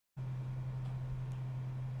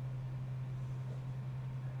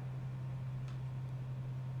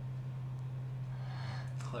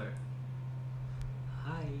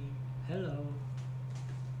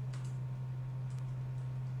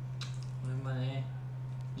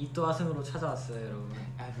이또아승으로 찾아왔어요 여러분.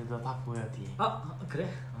 아 그거 다 보여 뒤에. 아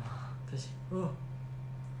그래? 다시.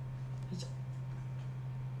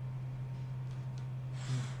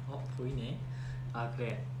 보이네. 아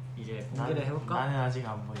그래 이제 공개를 해볼까? 나는 아직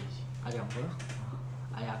안 보이지. 아직 안 보여?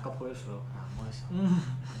 아니 아까 보였어. 안 보였어.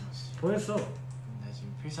 보였어. 나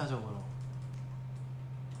지금 필사적으로.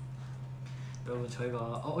 여러분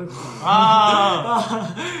저희가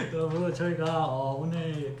여러분 저희가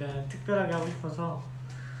오늘 약간 특별하게 하고 싶어서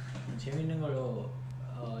재밌는 걸로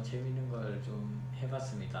재밌는 걸 좀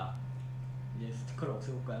해봤습니다. 이제 스티커를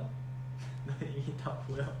없애볼까요? 너 이미 다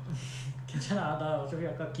보여. 괜찮아 나 어차피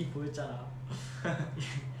아까 기 보였잖아.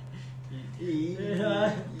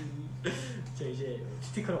 자 이제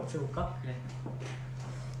스티커를 없애볼까? 그래.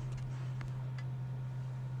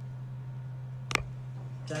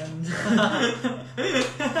 짠.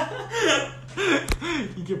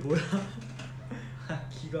 이게 뭐야?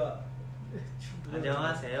 기가.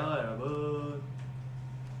 안녕하세요 여러분.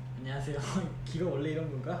 안녕하세요. 기가 원래 이런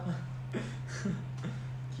건가?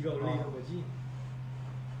 기가 원래 이런 거지?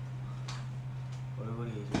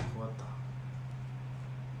 얼굴이 좀 부었다.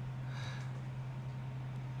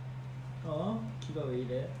 기가 왜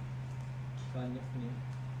이래? 기가 안 예쁘네.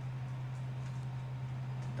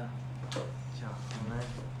 됐다. 자 오늘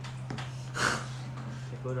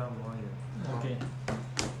이거를 한번 해요. 오케이.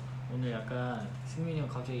 오늘 약간 승민이 형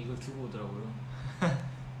갑자기 이걸 주고 오더라고요.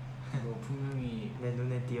 이거 분명히 내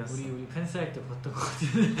눈에 띄었어. 우리 펜스 할 때 봤던 거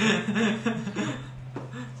같은데.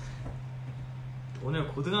 오늘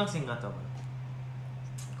고등학생 같다 보여.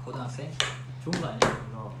 고등학생? 좋은 거 아니야?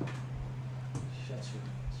 셔츠.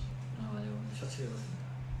 맞아 오늘 셔츠 입었습니다.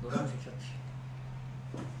 노란색 셔츠.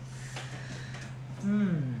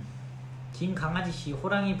 긴 강아지 씨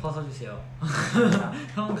호랑이 벗어주세요.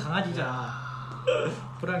 형은 강아지잖아.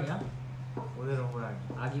 호랑이야? 오늘은 호랑이.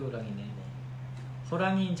 아기 호랑이네.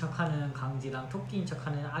 호랑이인 척하는 강지랑 토끼인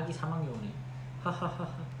척하는 아기 사막여우네. 하하하하.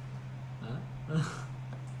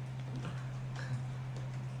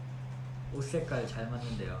 옷 색깔 잘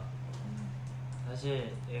맞는데요.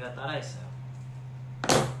 사실 얘가 따라했어요.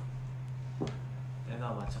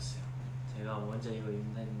 얘가 맞췄어요. 제가 먼저 이거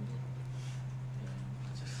입는다 했는데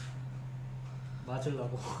맞췄어.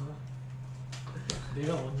 맞으려고.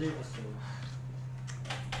 내가 먼저 입었어.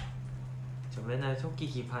 저 맨날 토끼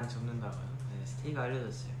기판 접는다고요. 네, 스테이가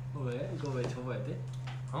알려줬어요. 왜? 이거 왜 접어야 돼?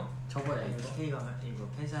 접어야 이거 이거? 스테이가 이거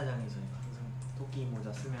팬사장에서 항상 토끼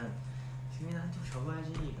모자 쓰면 승민아 한쪽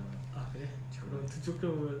접어야지 이러면. 아 그래? 그럼 두 쪽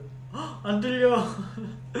접으면 안 들려.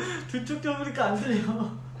 두 쪽 접으니까 안 들려.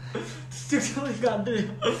 두 쪽 접으니까 안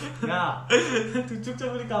들려. 야! 두 쪽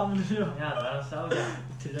접으니까 안 들려. 야 나랑 싸우자.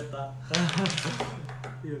 들렸다.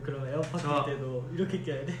 이거 그럼 에어팟 낄 때도 이렇게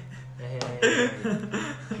껴야 돼? 에헤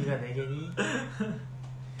귀가 4개니?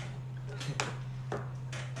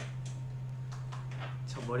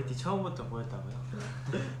 저 머리띠 처음부터 보였다고요?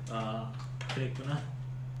 아 그랬구나.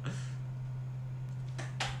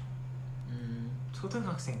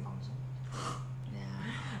 초등학생 방송.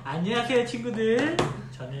 안녕하세요 친구들.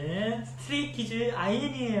 저는 스트레이키즈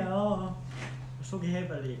아이엔이에요. 소개해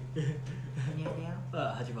빨리. 안녕하세요.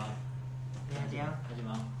 하지마. 안녕하세요.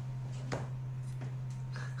 하지마.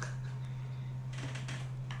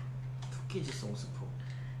 투키즈송 스포.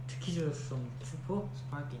 특히즈송 스포?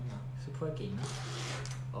 스포할 게 있나? 스포할 게 있나?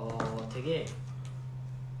 되게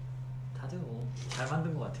다들 잘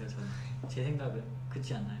만든 것 같아요 저는. 제 생각은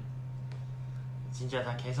그렇지 않나요? 진짜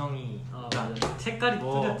다 개성이. 맞아. 색깔이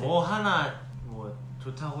뚜렷해. 뭐 하나 뭐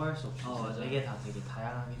좋다고 할 수 없이 맞아. 이게 다 되게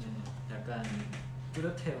다양하게 좀 약간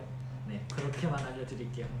뚜렷해요. 네 그렇게만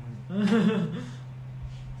알려드릴게요.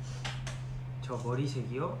 저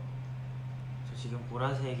머리색이요? 저 지금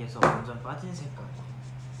보라색에서 완전 빠진 색깔.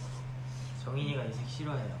 정인이가 이 색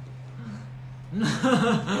싫어해요.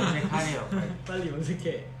 염색하래요 빨리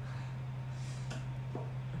염색해.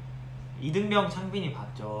 이등병 창빈이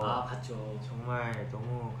봤죠? 아 봤죠. 정말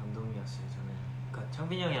너무 감동이었어요 저는. 그러니까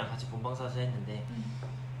창빈이 형이랑 같이 본방사수 했는데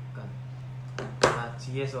그러니까 나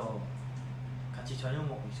뒤에서 같이 저녁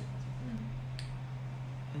먹고 있었거든.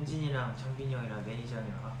 현진이랑 창빈이 형이랑 매니저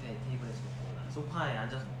형이랑 앞에 테이블에서 먹고 난 소파에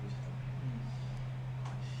앉아서 먹고 있었던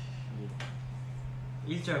거야.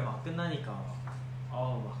 1절 막 끝나니까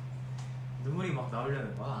막 눈물이 막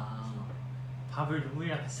나오려는 거야. 밥을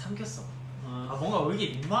눈물이랑 같이 삼켰어. 뭔가 왜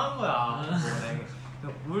이렇게 민망한 거야.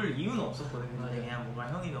 울 이유는 없었거든. 근데 그냥 뭔가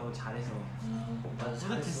형이 너무 잘해서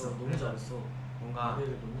뿌듯했어. 너무 잘했어. 뭔가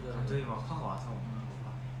감정이 막 확 와서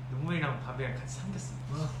눈물이랑 밥이랑 같이 삼켰어.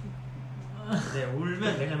 근데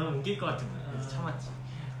울면 내가 너무 웃길 것 같은 거야. 그래서 참았지.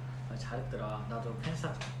 잘했더라. 나도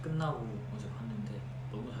팬사 끝나고 어제 봤는데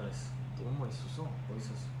너무 잘했어. 너무 멋있었어.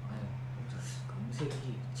 멋있었어. 너무 잘했어.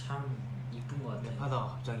 음색이 참 이쁜 것 같아. 랩하다가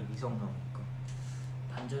갑자기 미성 나오니까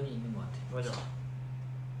반전이 있는 것 같아. 맞아.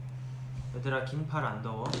 얘들아 긴 팔 안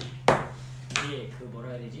더워? 이게 그 뭐라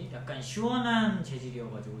해야 되지? 약간 시원한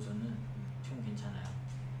재질이어가지고 저는 좀 괜찮아요.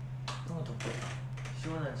 그런 거 덥겠다.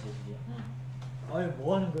 시원한 재질이야? 응. 아이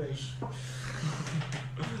뭐 하는 거야 이씨.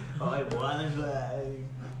 아이 뭐 하는 거야.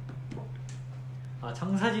 아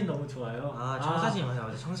청사진 너무 좋아요. 아 청사진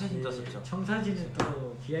맞아 청사진 네, 떴었죠. 청사진은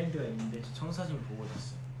또 비하인드가 있는데 청사진 보고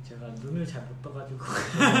잤어. 제가 눈을 잘 못 떠가지고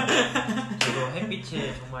저도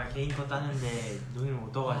햇빛에 정말 개인 거 따는데 눈을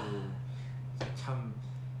못 떠가지고 참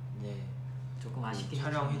네. 조금 아쉽게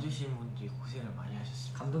촬영해 주신 분들이 고생을 많이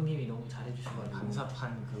하셨습니다. 감독님이 너무 잘해주셔가지고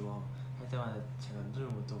반사판 그거 할 때마다 제가 눈을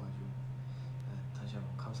못 떠가지고 다시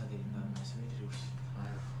한번 감사드린다는 말씀을 드리고 싶습니다. 아유,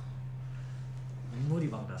 눈물이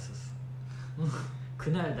막 났었어.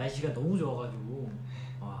 그날 날씨가 너무 좋아가지고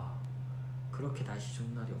와 그렇게 날씨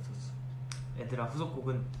좋은 날이 없었어. 얘들아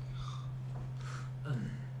후속곡은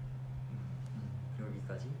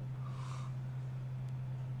여기까지.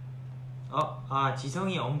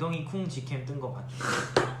 지성이 엉덩이 쿵 직캠 뜬 거 봤죠?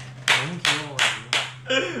 너무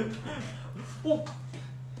귀여워가지고 오!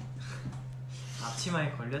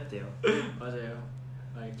 앞치마에 걸렸대요. 맞아요.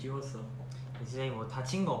 아 귀여웠어. 지성이 뭐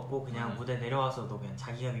다친 거 없고 그냥 무대 내려와서도 그냥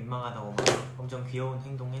자기가 민망하다고 막 엄청 귀여운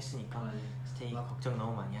행동 했으니까 스테이 걱정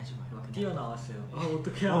너무 많이 하지 마요. 막 뛰어나왔어요. 아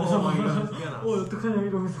어떡해 하면서 막 이러면서 뛰어나왔어. 어떡하냐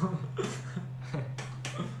이러면서.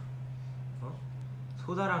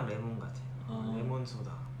 소다랑 레몬 같아. 레몬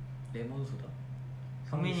소다. 레몬 소다.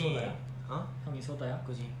 성민이 소다야? 형이 소다야?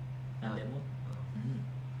 그지? 난 레몬?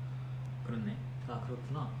 그렇네. 아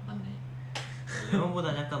그렇구나. 맞네.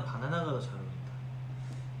 레몬보단 약간 바나나가 더 잘 어울린다.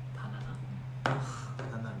 바나나?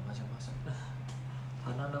 바나나를 마셔봤어.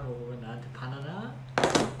 바나나 먹으면 나한테 바나나?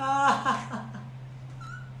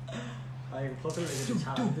 아 이거 버슬 내기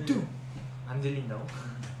잘안 들려. 안 들린다고?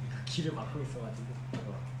 귀를 막고 있어가지고.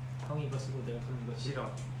 형이 이거 쓰고 내가 그럼 이거 싫어.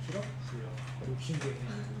 싫어? 욕심쟁이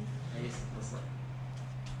아니고. 알겠어. 봤어.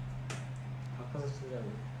 바꿔서 쓰자고.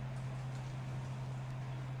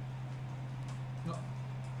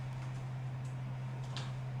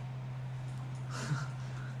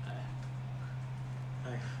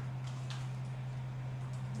 아휴.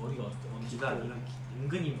 머리가 귀가 이런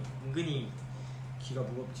은근히 귀가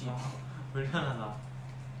무겁지. 불편하다.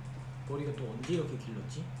 머리가 또 언제 이렇게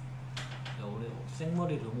길렀지? 야 올해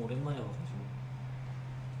생머리를 너무 오랜만에 봐가지고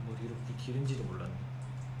머리 이렇게 기른지도 몰랐네.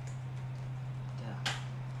 야.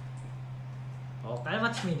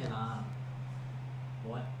 깔맞춤이네 나.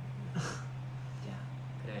 뭐야? 야.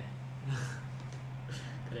 그래.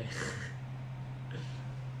 그래.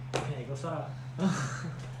 그냥 이거 써라.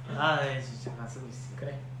 네, 진짜 안 쓰고 있어.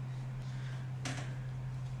 그래.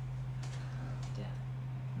 야.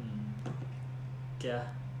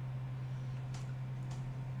 야.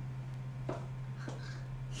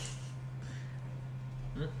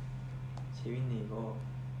 응? 재밌네 이거.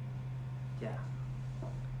 야.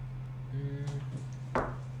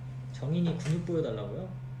 정인이 근육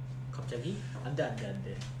보여달라고요? 갑자기?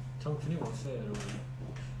 안돼. 전 근육 없어요 여러분.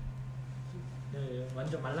 네,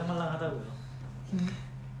 완전 말랑말랑하다고요.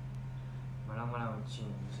 말랑말랑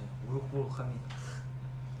지금 무슨 우룩부룩합니다.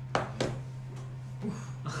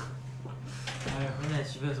 맨날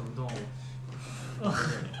집에서 운동하고.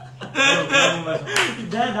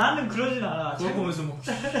 나는 그러진 않아. 그거 보면서 막.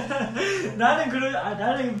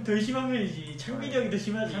 나는 더 심한 편이지. 창민이 형이 더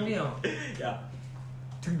심하지. 창민이 형. 야,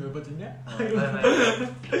 등 넓어졌냐? 말.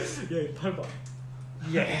 팔 봐.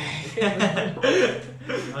 예.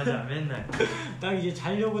 맞아 맨날. 딱 이제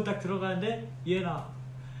자려고 딱 들어가는데 얘나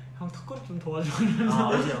형 턱걸이 좀 도와줘.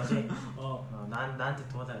 어제. 나한테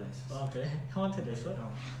도와달라 했었어. 그래? 형한테 냈어?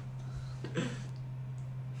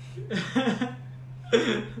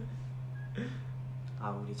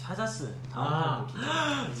 우리 차자스 다음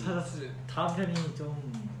편도 기대. 차자스 다음 편이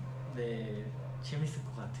좀 재밌을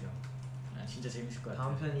것 같아요. 진짜 재밌을 것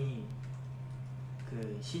같아요. 다음 편이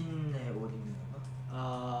그 신의 옷 입는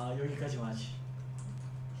건가? 여기까지만 하지.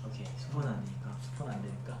 오케이 스포는 안 되니까. 스포는 안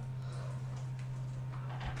되니까.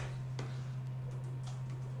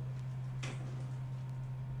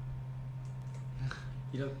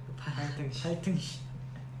 이렇게 팔등신.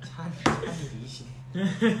 찬이 이시네.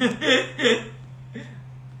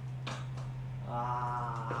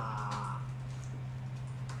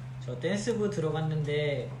 저 댄스부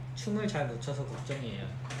들어갔는데 춤을 잘 못 춰서 걱정이에요.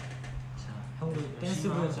 자, 형도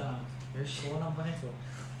댄스부였잖아. 열심히 조언 한번 해줘.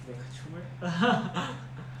 내가 춤을?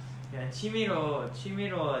 그냥 취미로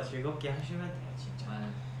즐겁게 하시면 돼요 진짜.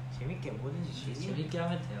 재밌게 뭐든지 재밌게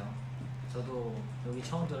하면 돼요. 저도 여기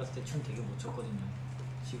처음 들었을 때 춤 되게 못 췄거든요.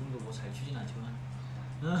 지금도 뭐 잘 추진 않지만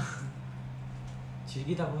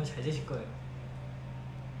즐기다 보면 잘 되실 거예요.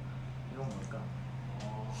 이건 뭘까?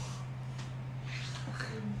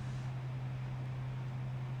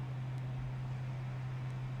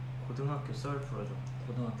 고등학교 썰 풀어줘.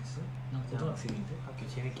 고등학교 썰? 난 고등학생인데. 학교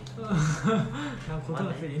재밌게. 난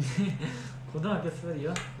고등학생인데. 고등학교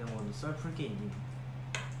썰이요? 그냥 뭐 썰 풀 게 있니?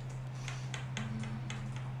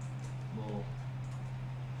 뭐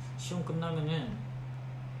시험 끝나면은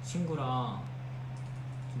친구랑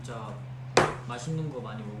진짜 맛있는 거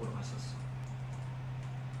많이 먹으러 갔었어.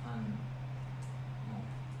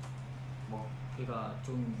 뭐? 그러니까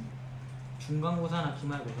좀 중간고사나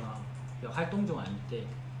기말고사 활동종 아닐 때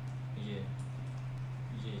이제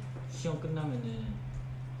시험 끝나면은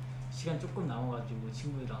시간 조금 남아가지고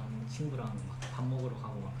친구랑 막 밥 먹으러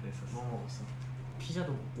가고 막 그랬었어. 뭐 먹었어?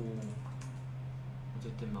 피자도 먹고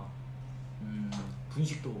어쨌든 막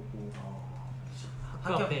분식도 먹고.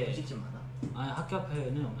 학교 앞에 분식집 많아? 아니 학교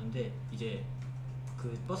앞에는 없는데 이제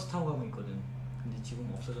그 버스 타고 가면 있거든. 근데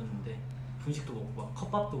지금 없어졌는데 분식도 먹고 막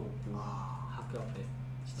컵밥도 먹고. 학교 앞에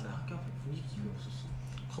진짜 학교 앞에 분식집이 없었어.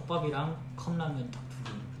 컵밥이랑 컵라면 딱 두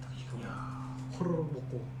개 딱 시켜서 호로록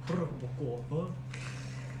먹고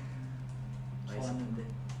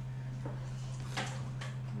좋았는데.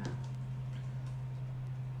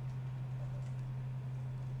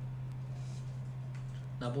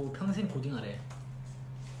 나보고 평생 고딩하래.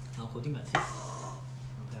 아 고딩 같지?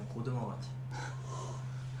 그냥 고등어 같지.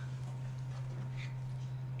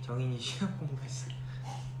 정인이 시험 공부했어.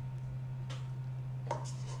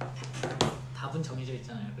 답은 정해져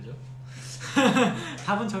있잖아요, 그죠?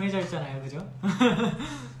 답은 정해져 있잖아요, 그죠?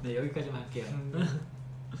 네, 여기까지만 할게요.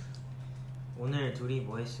 오늘 둘이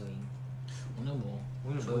뭐 했어잉? 오늘 뭐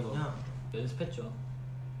했냐? 연습했죠.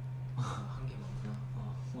 한 게 많구나.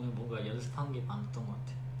 오늘 뭔가 연습한 게 많았던 것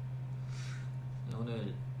같아.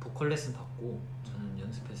 오늘 보컬 레슨 받고 저는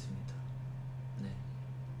연습했습니다. 네.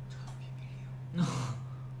 저 비밀이에요.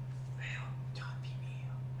 왜요? 저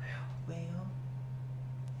비밀이에요. 왜요?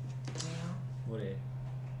 뭐래?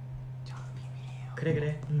 저 비밀이에요.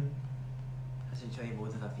 그래. 사실 저희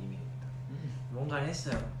모두 다 비밀입니다. 뭔가를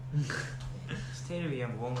했어요. 스테이를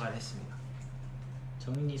위한 무언가를 했습니다.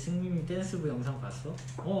 정민이 승민이 댄스부 영상 봤어?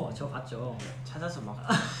 저 봤죠. 찾아서 막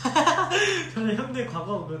저는 형들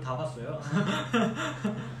과거 그거 다 봤어요.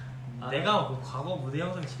 내가 그 과거 무대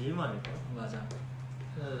영상 제일 많을 거야. 맞아.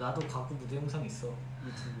 나도 과거 무대 영상 있어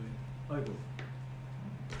유튜브에. 아이고.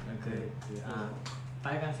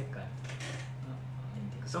 빨간 색깔.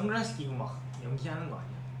 아닌데. 그 선글라스 끼고 막 연기하는 거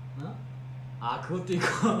아니야? 그것도 있고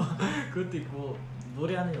그것도 있고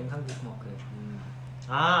노래하는 영상도 있고 막 그래.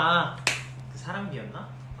 그 사랑비였나?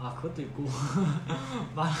 그것도 있고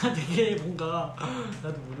만화 되게 뭔가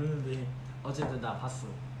나도 모르는데 어쨌든 나 봤어.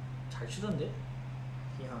 잘 추던데?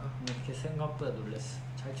 야, 이렇게 생각보다 놀랬어.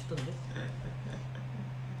 잘 추던데?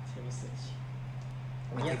 재밌었지.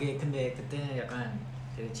 되게 근데 그때는 약간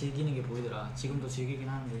되게 즐기는 게 보이더라. 지금도 즐기긴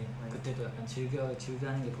하는데 그때도 약간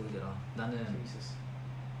즐겨하는 게 보이더라. 재밌었어.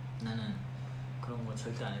 나는 그런 거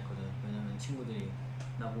절대 안 했거든. 왜냐면 친구들이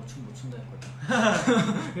나보고 춤 못 춘다 했거든.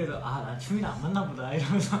 그래서 나 춤이나 안 맞나 보다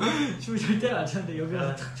이러면서 춤을 절대 안 췄는데 여기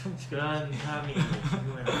와서 탁 춤 추고. 그런 사람이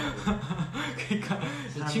지금은 그러니까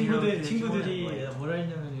친구들이 뭐라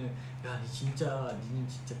했냐면은 니는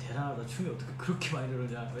진짜 대단하다. 춤이 어떻게 그렇게 많이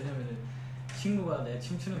늘었냐. 왜냐면은 친구가 내가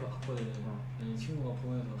춤추는 거 봤거든. 친구가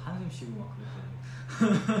보면서 한숨 쉬고 막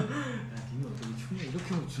그랬거든. 니는 어떻게 춤을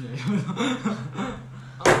이렇게 못 추냐 이러면서.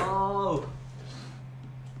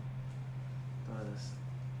 떨어졌어.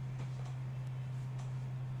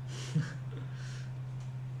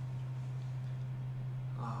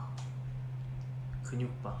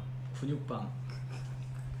 근육빵.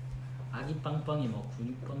 아기 빵빵이 뭐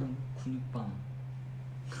근육빵.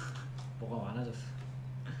 뭐가 많아졌어.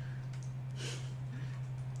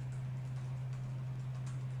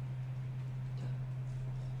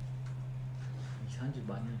 이상한 짓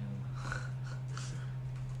많이 하냐고.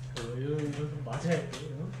 이거 좀 맞아야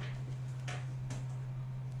돼.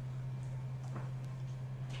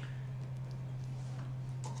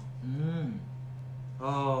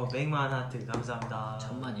 백만 하트 감사합니다.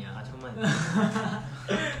 천만이야. 천만이야.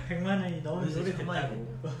 100만 원이 너무 요새 노래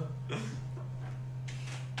천만이고. 됐다고.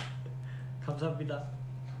 감사합니다.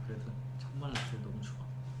 그래도 1000만 원 너무 좋아.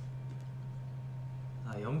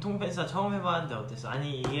 영통 팬사 처음 해봤는데 어땠어?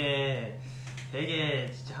 아니 이게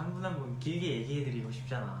되게 진짜 한 분 한 분 길게 얘기해드리고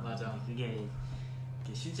싶잖아. 맞아. 그게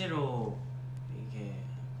이렇게 실제로 이렇게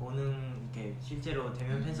보는 게 실제로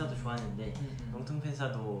대면 팬사도 좋았는데 영통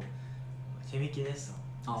팬사도 재밌긴 했어.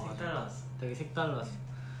 색달랐어. 되게 색달랐어.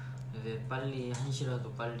 이제 빨리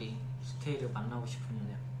한시라도 빨리 스테이를 만나고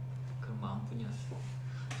싶은 그런 마음뿐이었어.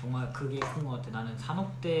 정말 그게 큰 것 같아. 나는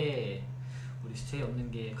산업대 우리 스테이 없는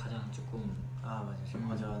게 가장 조금 맞아 좀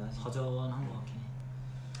허전한 것 같긴 해.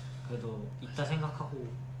 그래도 있다 생각하고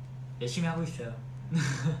열심히 하고 있어요.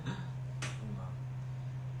 뭔가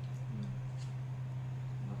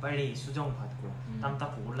빨리 수정 받고 땀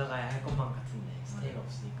닦고 올라가야 할 것만 같은데 스테이가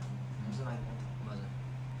없으니까 무슨하게 맞아.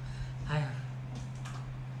 아휴,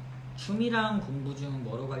 춤이랑 공부 중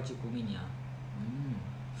뭐로 갈지 고민이야.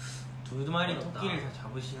 두 마리 토끼를 다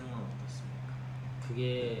잡으시는 건 어떻습니까?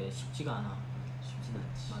 그게 쉽지가 않아. 쉽진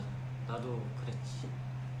않지. 맞아. 나도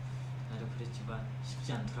그랬지만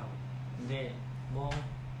쉽지 않더라고. 근데 뭐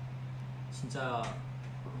진짜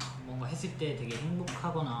뭔가 했을 때 되게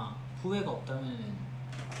행복하거나 후회가 없다면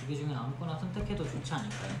두 개 중에 아무거나 선택해도 좋지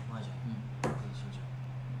않을까요? 맞아. 진짜.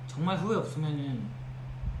 정말 후회 없으면은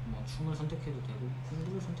뭐 춤을 선택해도 되고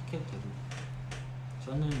공부를 선택해도 되고.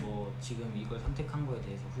 저는 뭐 지금 이걸 선택한 거에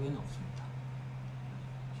대해서 후회는 없습니다.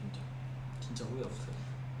 진짜 후회 없어요.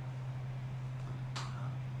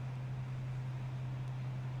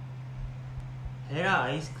 베라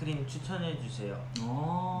아이스크림 추천해주세요.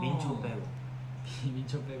 민초 빼고.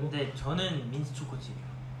 민초 빼고? 근데 저는 민트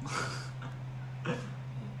초코칩이요.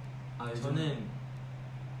 저는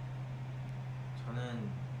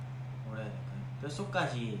뭐라 해야 될까요?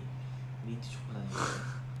 뼛속까지 민트 초코 다니거든요.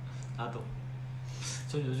 나도.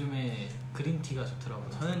 전 요즘에 그린티가 좋더라고요.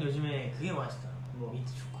 저는 요즘에 그게 맛있더라고요. 뭐?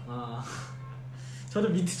 민트 초코. 저도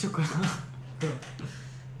민트 초코요.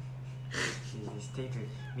 스테이크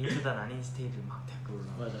민초단 아닌 스테이크를 막 댓글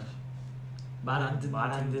올라. 맞아. 말 안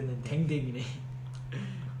듣는 댕댕이네.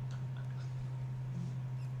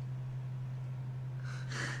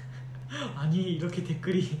 아니 이렇게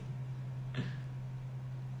댓글이.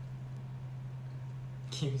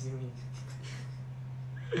 김승민.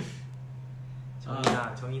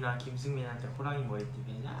 정이나 김승민한테 호랑이 머리띠.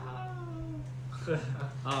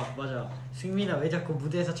 맞아. 승민아 왜 자꾸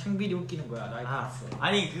무대에서 창빈이 웃기는 거야? 나 봤어.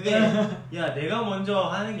 아니 그게 야 내가 먼저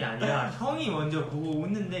하는 게 아니라 형이 먼저 보고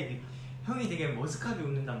웃는데 형이 되게 머쓱하게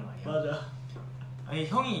웃는단 말이야. 맞아. 아니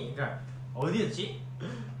형이 그러니까 어디였지?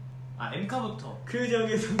 엠카부터 그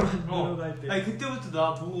정에서만 들어갈 때. 아니 그때부터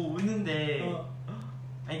나 보고 웃는데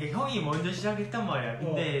아니 그러니까 형이 먼저 시작했단 말이야.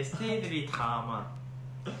 근데 스테이들이 다 아마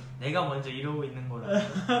내가 먼저 이러고 있는 거라.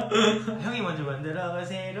 형이 먼저 만들어가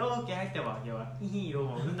새롭게 할 때 막 히히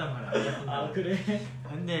이러고 웃는단 말이야. 그래?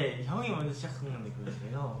 근데 형이 먼저 시작한 건데 그걸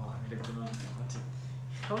내가 막 그랬구나.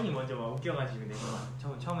 형이 먼저 막 웃겨가지고 내가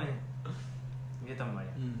막 처음에 이랬단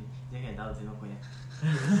말이야. 그냥 나도 대놓고 그냥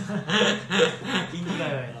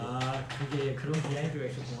인기가요. 그게 그런 비하인드가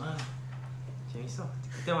있었구만. 재밌어.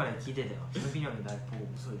 그때만 해 기대돼. 정빈이 형이 날 보고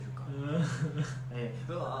웃어줄까. 네,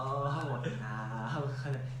 하고 하고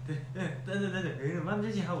하는 너는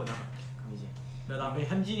맘대지 하고 나. 그럼 이제 나 앞에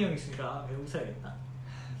현진이 형 있으니까 왜 웃어야겠다.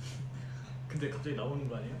 근데 갑자기 나오는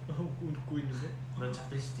거 아니야? 웃고 있는데? 넌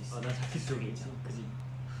잡힐 수도 있어. 나 잡힐 수도 있지. 그지.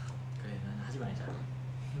 그래, 난 하지 말자.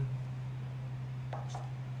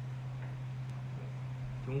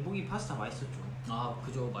 용복이 파스타 맛있었죠.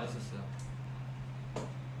 그죠, 맛있었어요.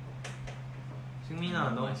 승민아,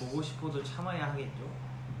 너 보고 싶어도 참아야 하겠죠?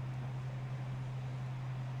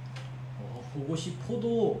 보고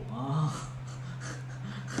싶어도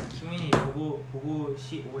승민이 보고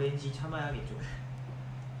시 오렌지 참아야 하겠죠?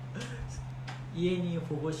 이엔이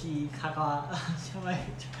보고 시 사과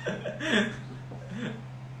참아야겠죠.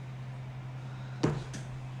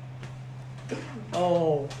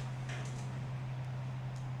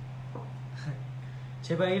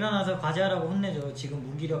 제발 일어나서 과제하라고 혼내줘. 지금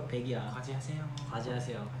무기력 100이야. 과제하세요.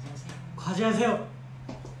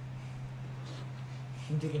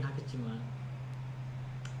 힘들긴 하겠지만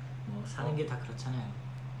뭐 사는 게 다 그렇잖아요.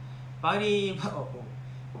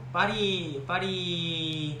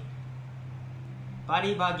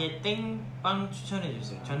 파리바게 땡빵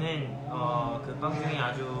추천해주세요. 저는 그 빵 중에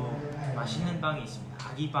아주 맛있는 빵이 있습니다.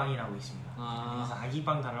 아기빵이라고 있습니다. 그래서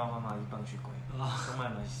아기빵 달라고 하면 아기빵 줄 거예요.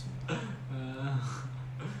 정말 맛있습니다.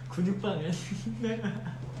 근육빵은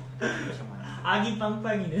정말 아기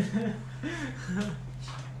빵빵이는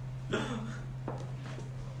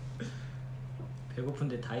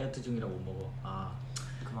배고픈데 다이어트 중이라고 못 먹어.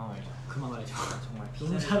 그만 말이죠. 정말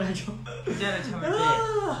너무 잘 알죠. 피자를 참을 때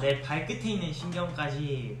내 발끝에 있는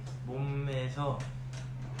신경까지 몸에서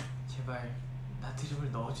제발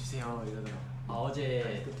나트륨을 넣어주세요 이러더라고.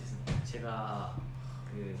 어제 제가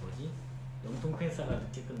그 뭐지? 영통 팬싸가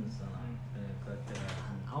늦게 끝났잖아. 그때가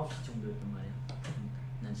한 9시 정도였단 말이야.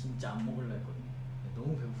 난 진짜 안 먹으려 했거든.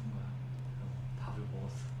 너무 배고픈 거야. 밥을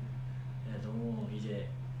먹었어. 너무 이제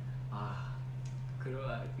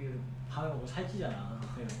그 밥을 먹고 살찌잖아.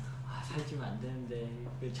 살찌면 안 되는데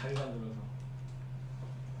자기가 눌러서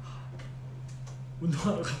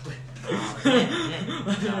운동하러 갈 거야.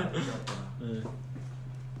 맞아. 네.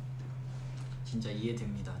 진짜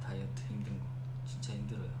이해됩니다. 다이어트 힘든 거 진짜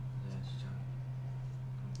힘들어요. 네, 진짜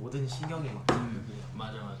모든 신경이 막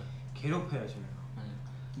맞아. 괴롭혀요 저희가. 네.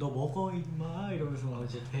 너 먹어 임마 이러면서 막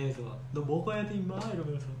이제 배에서 막, 너 먹어야 돼 임마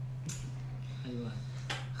이러면서. 아니면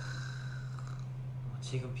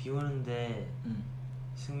지금 비 오는데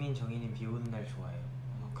승민 정인님 비 오는 날 좋아해요.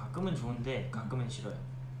 가끔은 좋은데 가끔은 싫어요.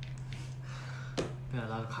 그냥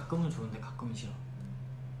나 가끔은 좋은데 가끔은 싫어.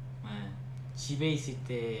 네. 집에 있을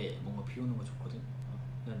때 뭔가 비 오는 거 좋거든.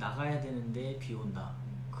 나가야 되는데 비 온다.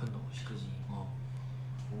 그건 너무 싫어. 그지.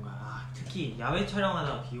 뭔가 특히 야외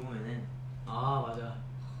촬영하다가 비 오면은 맞아.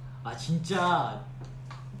 진짜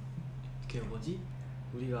그 뭐지?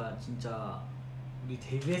 우리가 진짜 우리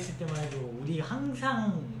데뷔했을 때만 해도 우리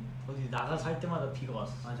항상 어디 나가서 할 때마다 비가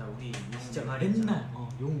왔어. 맞아. 우리 진짜 맨날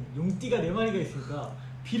용띠가 4마리가 있으니까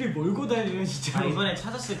비를 몰고 다니는 진짜. 이번에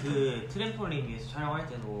찾았을 그 트램폴린 위에서 촬영할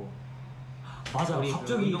때도 맞아. 우리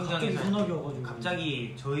갑자기 소나기 와가지고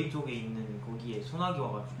갑자기 저희 쪽에 있는 거기에 소나기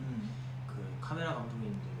와가지고 그 카메라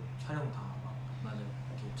감독님들 촬영 다 막 맞아.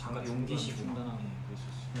 잠깐 용기시고 중단하고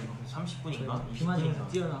그랬었어. 30분인가? 비 맞으면서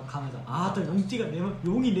뛰어나가면서 또 용띠가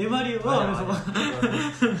용이 4마리요 하면서 막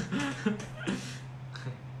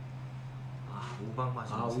우박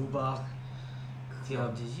맞아. 우박 그게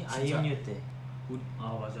언제지? IMU 때.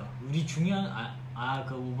 맞아. 우리 중요한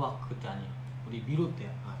그 우박 그때 아니야. 우리 미로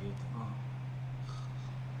때야. 미로 때.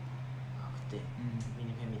 그때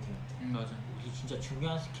미니 팬 미팅 때. 맞아. 우리 진짜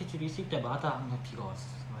중요한 스케줄이 있을 때마다 항상 비가 왔어.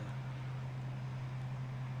 맞아.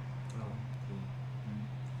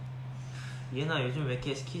 얘나 요즘 왜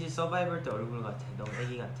이렇게 스키즈 서바이벌 때 얼굴 같아? 너무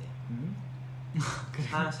애기 같아.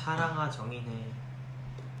 그래? 사랑아 정인해.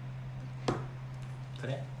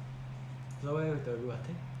 그래? 서바이벌 때 얼굴 같아?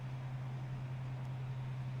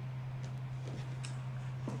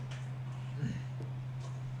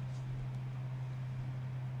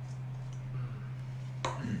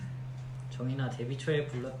 정인아 데뷔 초에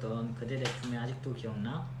불렀던 그대 내 품에 아직도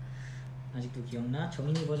기억나?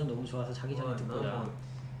 정인이 버전 너무 좋아서 자기 전에 듣고 자.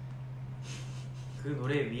 그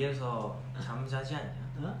노래 위에서 잠자지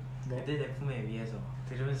않냐? 그대 내 품에 위에서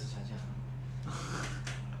들으면서 자지 않아?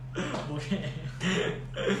 뭐래?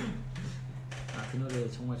 그 노래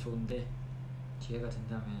정말 좋은데 기회가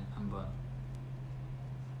된다면 한번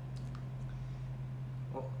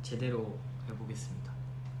제대로 해보겠습니다.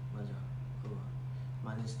 맞아.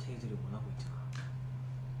 많은 스테이들이 원하고 있잖아.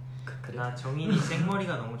 그래? 나 정인이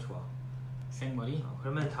생머리가 너무 좋아. 생머리?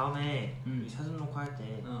 그러면 다음에 이 사전 녹화할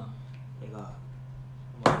때 내가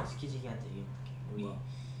한번 스키지기한테 얘기해볼게. 우리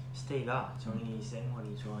스테이가 정인이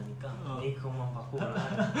생머리 좋아하니까 메이크업만 받고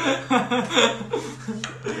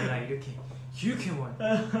내가 이렇게 뭐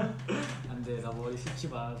안돼. 나 머리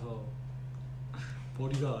숱이 많아서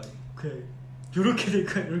머리가 그냥 요렇게 될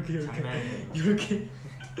거야. 이렇게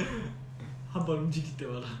한 번 움직일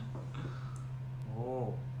때마다.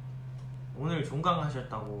 오늘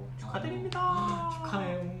종강하셨다고 축하드립니다.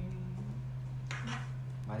 축하해요.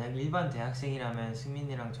 만약 일반 대학생이라면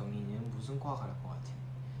승민이랑 정인이는 무슨 과 갈 것 같아?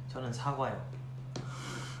 저는 사과요.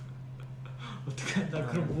 어떡해. 나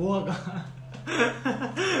그럼 모아가.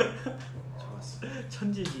 좋았어.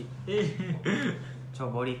 천재지. 저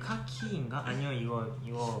머리 카키인가? 아니요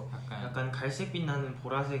이거 약간 갈색빛 나는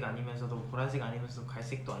보라색 아니면서도 보라색 아니면서도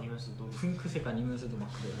갈색도 아니면서도 핑크색 아니면서도 막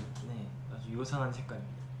그래요. 네, 아주 요상한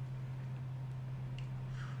색깔입니다.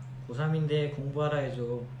 고3인데 공부하라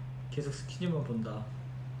해줘. 계속 스키즈만 본다.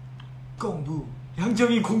 공부.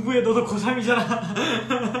 양정이 공부해. 너도 고3이잖아.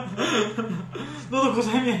 너도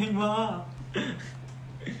고3이야 임마.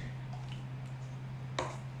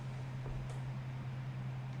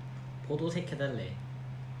 포도색 해달래.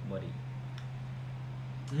 머리.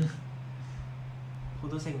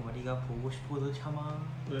 포도색 머리가 보고 싶어도 참아.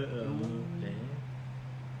 네.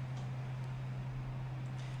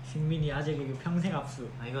 승민이 아재 개그 평생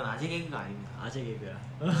압수. 이건 아재 개그가 아닙니다. 아재 개그야.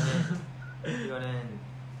 이거는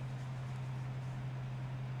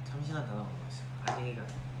참신한 단어가 뭐였어요? 아재 개그가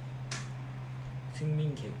아니에요.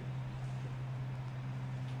 승민 개그.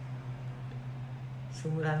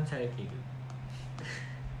 21살 개그.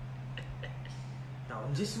 나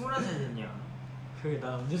언제 21살 됐냐? 그래,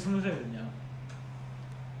 나 언제 20살 됐냐?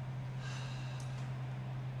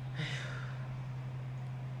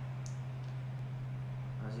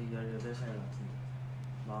 아직 18살 같은데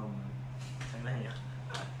마음은 장난이야.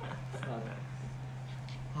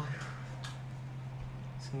 아휴.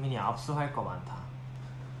 승민이 압수할 거 많다.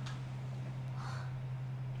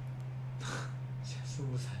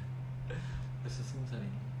 20살. 벌써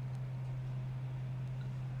 20살이네.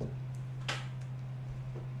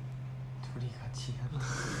 우리 같이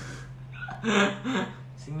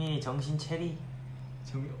승민이 정신 체리.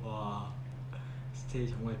 와 스테이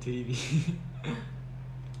정말 드립이.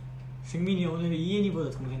 승민이 오늘 이엔이보다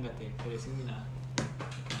동생 같아. 그래 승민아.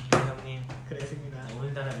 형님. 그래 승민아.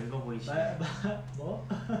 오늘따라 늙어 보이시네. 뭐?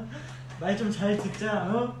 말 좀 잘 듣자.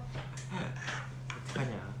 어?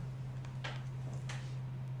 어떡하냐.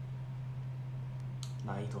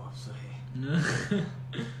 나이도 앞서해.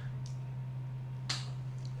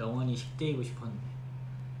 영원히 10대이고 싶었는데.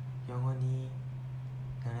 영원히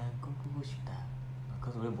나랑 꿈꾸고 싶다. 그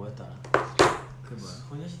노래 뭐였더라? 그 뭐야?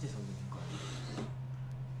 소녀시대 선배님 거야.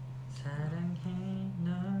 사랑해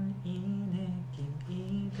널 이 느낌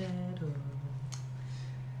이대로.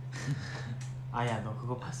 아야 너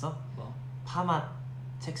그거 봤어? 뭐? 파맛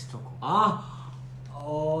텍스토코.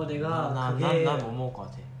 내가 난 못 먹을 것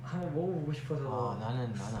같아. 한번 먹어보고 싶어서.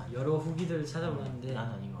 나는 여러 후기들을 찾아보는데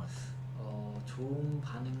난 아닌 것 같아. 좋은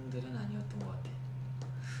반응들은 아니었던 것 같아.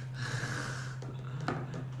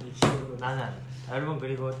 나는 아니야. 여러분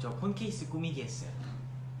그리고 저 콘케이스 꾸미기 했어요.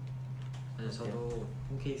 맞아, 저도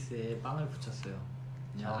폰케이스에 빵을 붙였어요.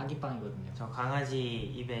 그냥 아기빵이거든요. 저 강아지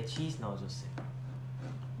입에 치즈 넣어줬어요.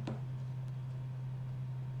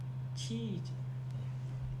 치즈.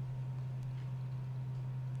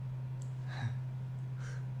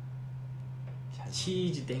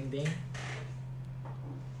 치즈 땡땡.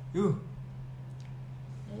 유.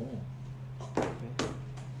 오. 네?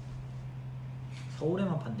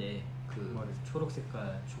 서울에만 판대. 그 뭐를? 초록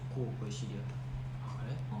색깔 초코 거실이야.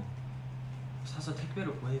 그래? 사서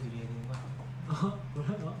택배로 보내드려야 되는 거야?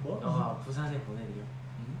 뭐? 부산에 보내드려.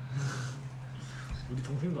 우리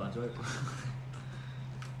동생도 안 좋아할 거야.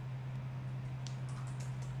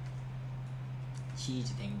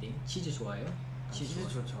 치즈 땡땡. 치즈 좋아해요? 치즈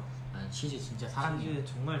좋죠. 난 치즈 진짜 사랑해요.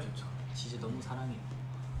 치즈 정말 좋죠. 치즈 너무 사랑해요.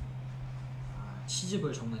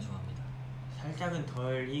 치즈볼 정말 좋아합니다. 살짝은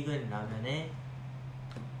덜 익은 라면에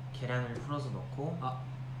계란을 풀어서 넣고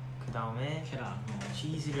그 다음에 계란 안 넣어.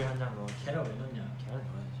 치즈를 한 장 넣어. 계란 왜 넣냐? 계란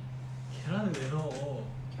넣어야지. 계란을 왜 넣어?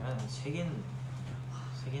 계란 3개는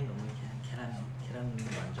넣어야지. 계란 넣는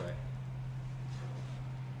거 안 좋아해.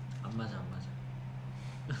 안 맞아.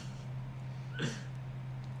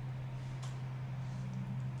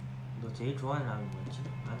 너 제일 좋아하는 라면 뭐였지?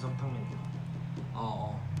 안성탕면이야.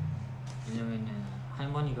 왜냐면은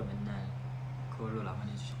할머니가 맨날 그걸로 라면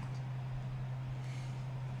해주셨거든.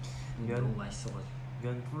 너무 맛있어가지고.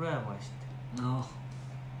 면 불어야 맛있대.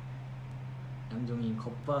 양종이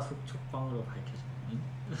겉바속촉방으로 밝혀져. 응?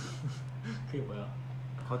 그게 뭐야?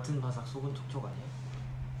 겉은 바삭 속은 촉촉 아니야?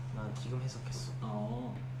 난 지금 해석했어.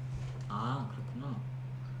 그렇구나.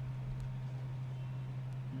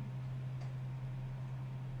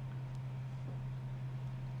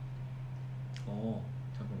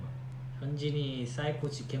 잠깐만. 현진이 사이코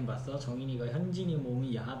직캠 봤어? 정인이가 현진이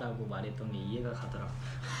몸이 야하다고 말했던 게 이해가 가더라.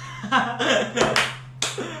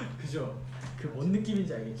 그죠? 그 뭔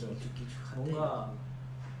느낌인지 알겠죠? 뭔가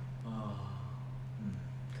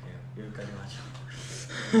그래요. 여기까지 하죠.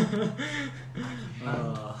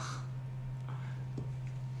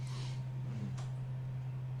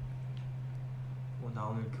 나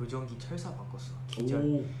오늘 교정기 철사 바꿨어.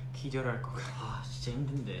 기절할 거 같아. 진짜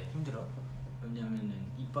힘든데. 힘들어? 왜냐면은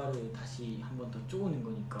이빨을 다시 한 번 더 쪼는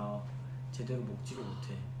거니까 제대로 먹지를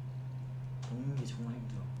못해. 먹는 게 정말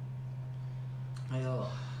힘들어. 그래서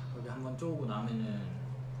여기 한 번 쪼고 나면은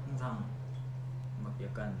항상 막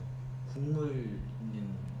약간 국물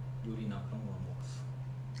있는 요리나 그런 거 먹었어.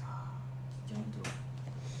 진짜 힘들어.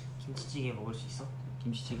 김치찌개 먹을 수 있어?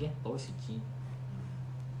 김치찌개? 먹을 수 있지.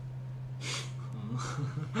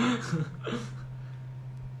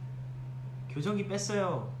 교정기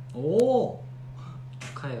뺐어요. 오!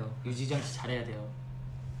 축하해요. 유지장치 잘해야 돼요.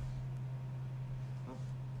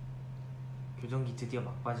 교정기 드디어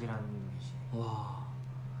막바지라는 것이. 와,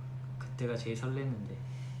 그때가 제일 설렜는데.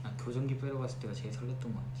 난 교정기 빼러 갔을 때가 제일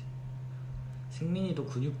설렜던 것 같아. 승민이도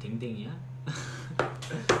근육 댕댕이야?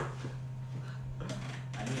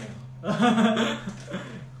 아니에요.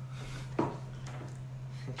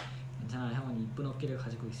 괜찮아, 형은 이쁜 어깨를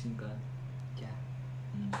가지고 있으니까. 야.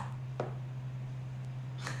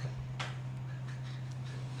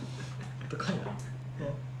 어떡하냐?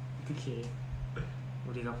 어떡해.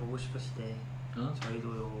 우리가 보고 싶었을 때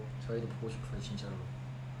저희도 보고 싶어요, 진짜로.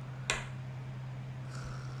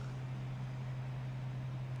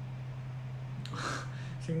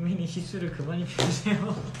 승민이 실수를 그만히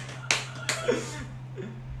피우세요.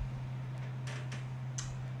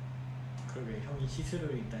 그러게, 형이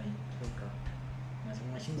시스루를 있다니. 그러니까 나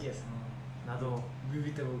정말 신기했어. 나도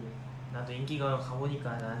뮤비 때 보고. 나도 인기가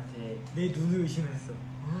가보니까 나한테 내 눈을 의심했어.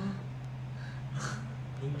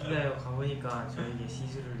 인기가요 가보니까 저에게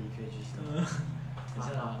시술을 리뷰해 주시더라고요.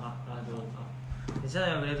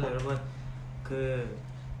 괜찮아요. 그래도 여러분 그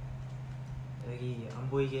여기 안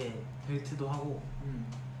보이게 벨트도 하고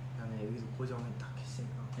그다음에 여기도 고정을 딱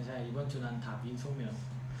했으니까 괜찮아. 이번 주 난 다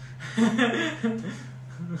민소매였어.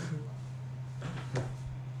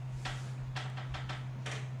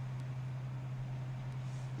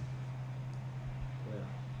 뭐야?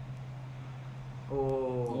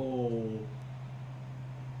 오.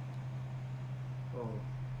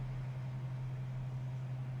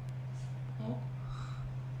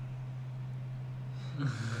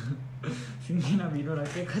 승민아 민호랑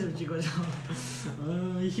셀카 좀 찍어줘.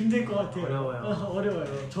 힘들 것 같아요. 어려워요.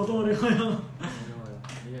 어려워요. 저도 어려워요.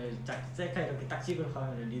 딱 셀카 이렇게 딱 찍으러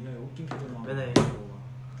가면 리노의 웃긴 표정만. 맨날 이렇게 뭐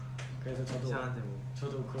그래서 저도 이상한데 뭐.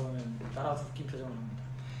 저도 그러면 따라서 웃긴 표정을 합니다.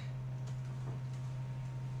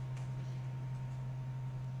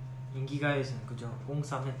 인기가요에서는 그저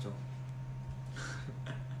꽁쌈 했죠.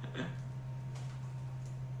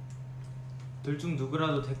 둘 중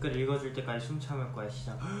누구라도 댓글 읽어줄 때까지 숨 참을 거야.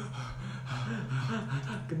 시작.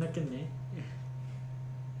 끝났겠네.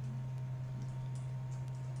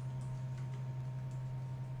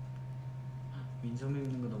 민소매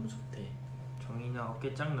입는 거 너무 좋대. 정인아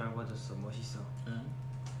어깨 짱 넓어졌어. 멋있어. 응?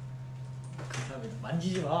 감사합니다.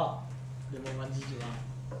 만지지 마. 내 몸 만지지 마.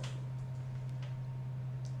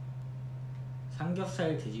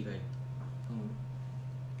 삼겹살 돼지갈비.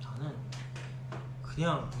 나는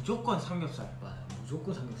그냥 무조건 삼겹살. 맞아.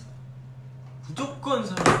 무조건 삼겹살. 무조건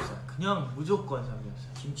삼겹살. 그냥 무조건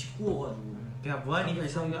삼겹살. 김치 구워가지고. 그냥 무한리필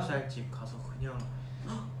삼겹살집 가서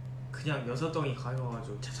그냥 6덩이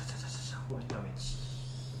가져가지고 차차차차차 그 다음에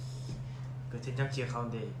그 된장찌개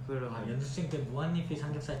가운데 끓여. 연습생 때 무한리필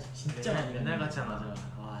삼겹살집 진짜 많이 맨날 갔잖아. 맞아.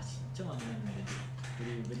 와 진짜 많이 갔는데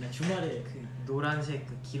우리 맨날 주말에 그 노란색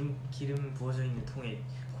그 기름 부어져 있는 통에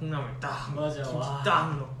콩나물 딱 맞아. 김치 와.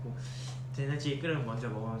 딱 넣고 된장찌개 끓으면 먼저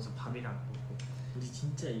먹으면서 밥이랑 먹고. 우리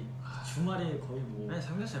진짜 주말에 거의 뭐 맨날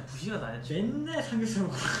삼겹살 부시가 다녔죠. 맨날 삼겹살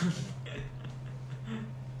먹고.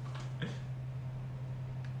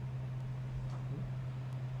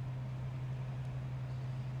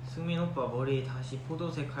 승민 오빠 머리 다시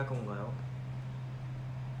포도색 할 건가요?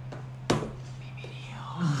 비밀이에요.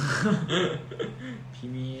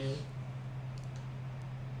 비밀.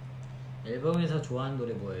 앨범에서 좋아하는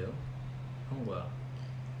노래 뭐예요? 형 뭐야?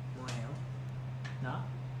 뭐예요? 나?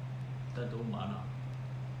 나 너무 많아.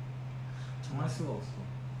 정할 수가 없어.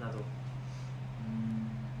 나도.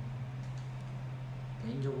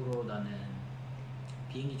 개인적으로 나는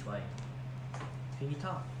비행기 좋아해. 비행기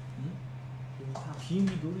타. 응? 비행기 타.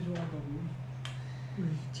 비행기 노래 좋아한다고.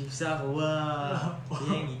 집 사고 와.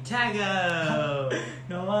 비행기 타고.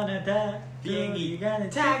 너와 나 다 비행기 가는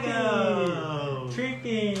타고.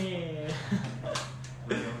 트리핑.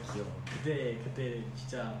 너무 귀여워. 그때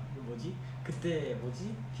진짜 그때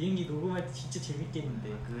비행기 녹음할 때 진짜 재밌게 했는데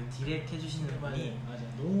그 디렉 해주시는 분이 맞아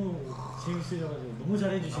너무 재밌으셔가지고 너무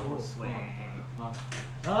잘해주시고 스웩.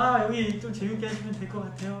 여기 좀 재밌게 하시면 될 것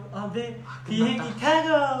같아요. 네. 비행기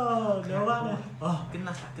타고 너와는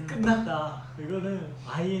끝났다. 이거는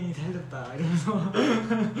아이엔이 살렸다 이러면서.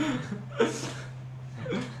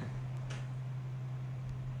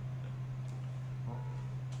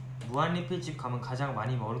 무한리필집 가면 가장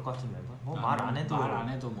많이 먹을 것 같은 멤버? 뭐 말 안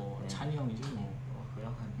해도 뭐 네. 찬이 형이지 뭐.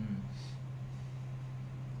 그냥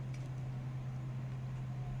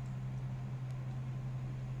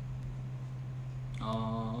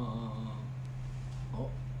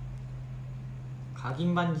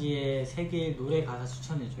각인 반지의 세계의 노래 가사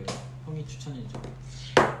추천해줘요. 형이 추천해줘.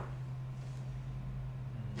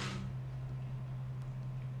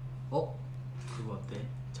 그거 어때?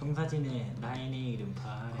 정사진의 나의 이름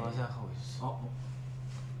바래. 그거 생각하고 있었어.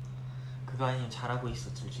 그거 아니면 잘하고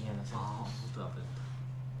있어. 둘 중에 하나 생각하고 있어. 그것도 나쁘겠다.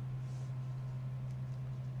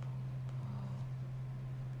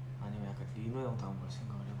 아니면 약간 리노 형도 한번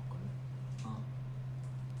생각을 해봤거든.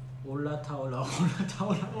 올라타올라.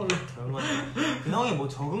 얼마 그 형이 뭐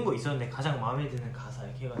적은 거 있었는데 가장 마음에 드는 가사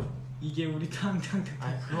이렇게 해가지고. 이게 우리 탕탕.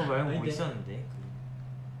 아니 그거 말고 뭐 있었는데.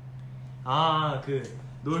 그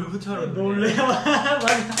놀부처럼 놀래. 맞아.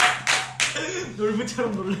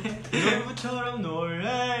 놀부처럼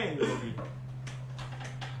놀래. 거기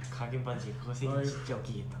각인 반지 그거 생긴 진짜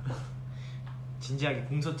웃기겠다. 진지하게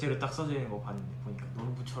공서체로 딱 써져 있는 거 봤는데 보니까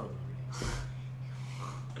놀부처럼 놀래.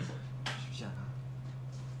 쉽지 않아.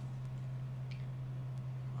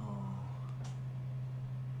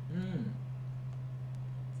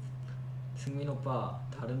 승민 오빠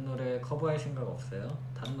다른 노래 커버할 생각 없어요?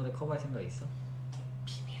 다른 노래 커버할 생각 있어?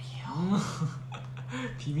 비밀이에요.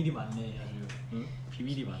 비밀이 많네 아주. 응?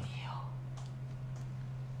 비밀이 많아.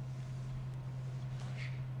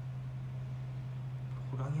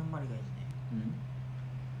 호랑이 한 마리가 있네.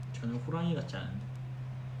 저는 호랑이 같지 않은데.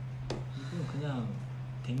 이건 그냥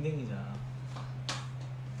댕댕이잖아.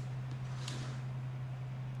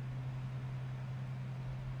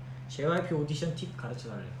 JYP 오디션 팁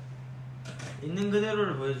가르쳐달래요. 있는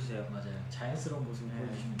그대로를 보여주세요. 맞아요. 자연스러운 모습을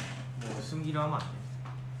보여주시면 돼요. 뭐 숨기려 하면 안 돼요.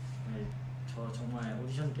 네, 저 정말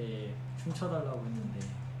오디션 때 춤춰달라고 했는데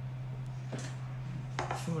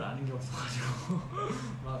춤을 아는 게 없어가지고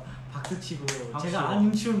막 박수치고 제가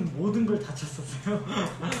아는 춤 모든 걸 다 췄었어요. 네,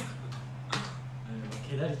 막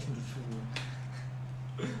개다리 춤도 추고.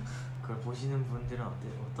 그걸 보시는 분들은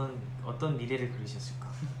어떤 미래를 그리셨을까?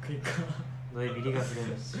 그러니까 너의 미래가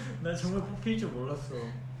그려졌어. 나 정말 뽑힐 줄 몰랐어.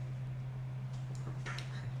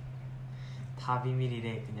 다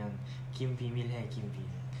비밀이래. 그냥 김 비밀해. 김 비밀.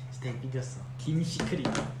 스테이 삐졌어. 김 시크릿.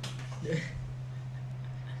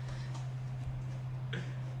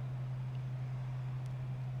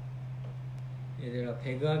 얘들아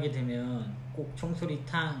배그하게 되면 꼭 총소리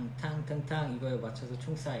탕탕탕탕 이거에 맞춰서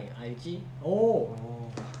총 쏴. 알지?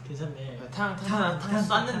 오 괜찮네. 탕탕탕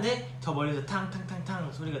쐈는데 저 멀리서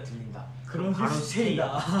탕탕탕탕 소리가 들린다. 그럼 바로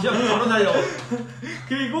스테이다. 그냥 바로 달려.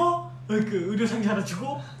 그리고 그 의료상자 하나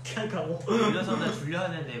주고 그냥 가고. 의료상자 줄려야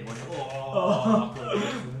되는데 머리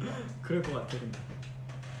그럴 것 같아 근데.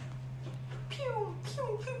 피우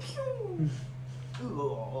피우 피우 피우.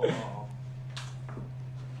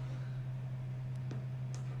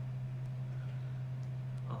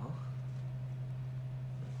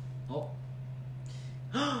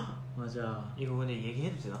 맞아. 이거 근데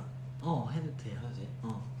얘기해도 되나? 해도 돼. 해도 돼?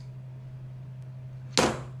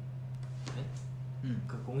 네? 응.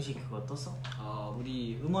 그 공식 그거 떴어?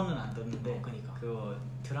 우리 음원은 안 떴는데 그니까 그거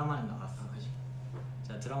드라마는 나갔어. 그지?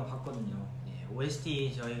 자 드라마 봤거든요. 네,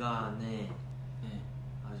 OST 저희가 네.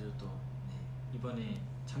 아주 또 이번에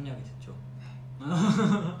참여하게 됐죠.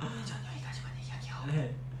 전 여기까지만 얘기할게요.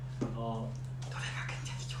 네. 노래가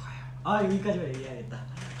굉장히 좋아요. 여기까지만 얘기해야겠다.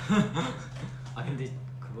 근데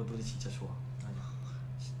그거 노래 진짜 좋아. 맞아.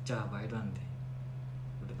 진짜 말도 안 돼.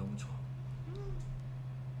 노래 너무 좋아.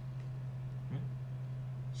 응?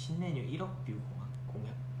 신메뉴 1억 뷰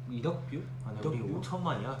공약? 1억 뷰? 우리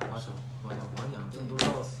 5천만이야. 맞아. 많이 안 돼. 좀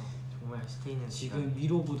놀라웠어. 정말 스테이는 지금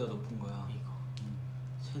위로보다 높은 거야. 이거.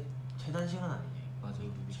 최단 시간 아니냐? 맞아.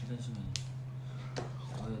 최단 시간이.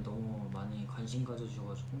 너무 많이 관심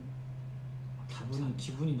가져주셔가지고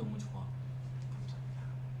기분이 너무 좋아. 감사합니다.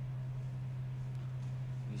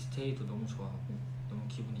 우리 스테이도 너무 좋아하고 너무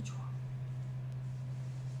기분이 좋아.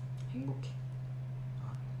 행복해.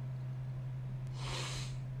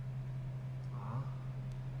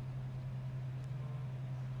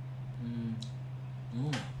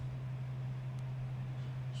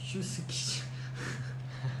 슈스키즈.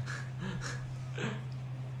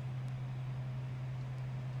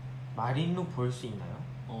 마린룩 볼 수 있나요?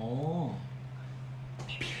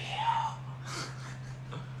 비밀이에요.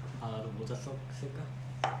 나도 모자 쓸까?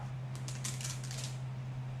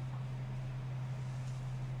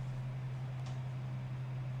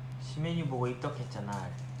 시메뉴 보고 입덕했잖아.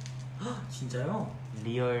 진짜요?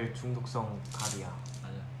 리얼 중독성 갑이야.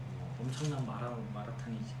 맞아. 엄청난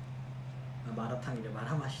마라탕이지. 마라탕이래.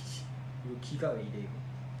 마라맛이지. 이거 기가 왜 이래 이거?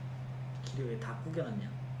 기를 왜 다 구겨놨냐?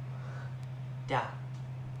 야.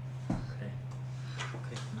 그래.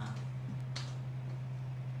 그랬구나.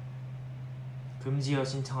 금지어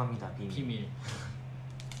신청합니다. 비밀.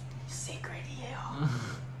 시크릿이에요.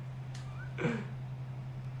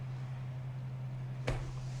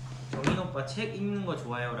 정인 오빠 책 읽는 거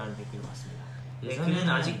좋아요? 라는 댓글을 봤습니다. 그는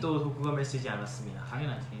아직도 독후감을 쓰지 않았습니다.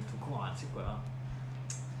 당연하지. 독후감 안 쓸 거야.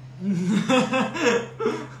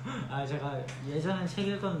 제가 예전엔 책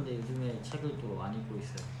읽었는데 요즘에 책을 또 안 읽고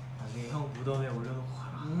있어요. 나중에 형 무덤에 올려놓고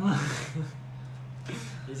가라.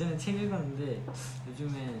 예전엔 책 읽었는데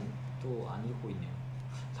요즘엔 또 안 읽고 있네요.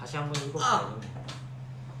 다시 한번 읽어볼게요.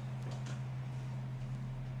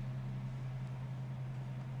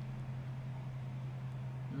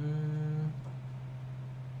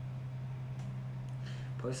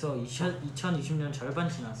 벌써 2020년 절반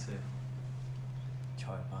지났어요.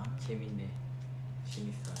 절반? 재밌네.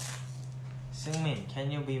 재밌어. Seungmin,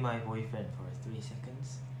 can you be my boyfriend for 3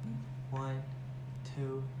 seconds? 1,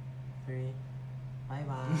 2, 3, bye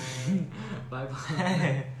bye. bye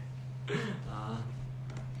bye.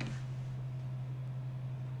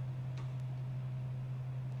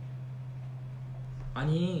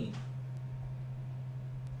 아니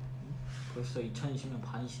벌써 2020년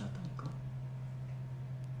반이 지났다니까?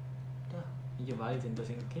 야, 이게 말이 된다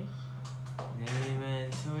생각해? 내일은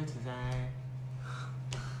 22살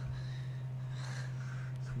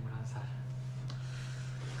 21살.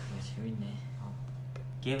 그래 재밌네.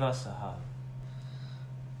 Give us a hug.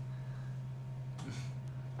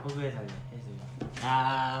 허브해달래 해주세요.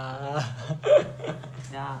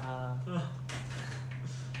 야.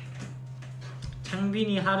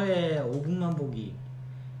 창빈이 하루에 5분만 보기.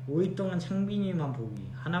 5일 동안 창빈이만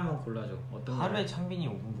보기. 하나만 골라줘. 어떤 거? 하루에 창빈이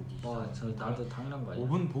 5분 보기. 저 나도 당연한 거 아니야.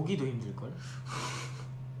 5분 보기도 힘들걸?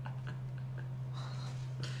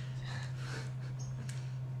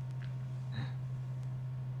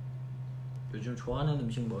 요즘 좋아하는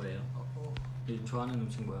음식 뭐예요? 요즘 좋아하는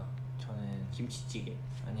음식 뭐야? 저는 김치찌개.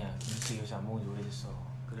 아니야, 김치찌개 요새 안 먹은 지 오래됐어.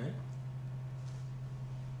 그래?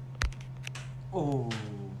 오.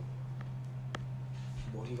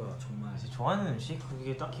 머리가 정말. 요새 좋아하는 음식?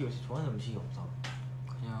 그게 딱히 요새 좋아하는 음식이 없다.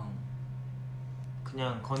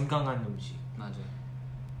 그냥 건강한 음식. 맞아.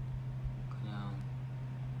 그냥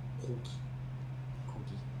고기.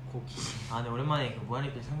 아, 근데 오랜만에 그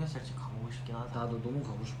무한리필 삼겹살집 가보고 싶긴 하다. 나도 너무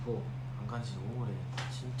가고 싶어. 안 간지 너무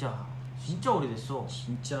오래됐다. 진짜 오래됐어.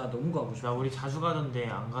 진짜 너무 가고 싶어. 나 우리 자주 가던데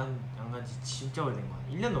안 간지 진짜 오래된 거야.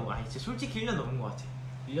 1년 넘어. 아니, 진짜 솔직히 1년 넘은 거 같아.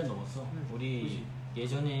 1년 넘었어? 우리 그치?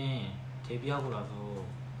 예전에 데뷔하고 나서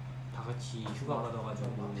다 같이 휴가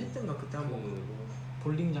받아가지고 팬뜬가 그때 한 번 가고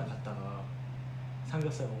볼링장 갔다가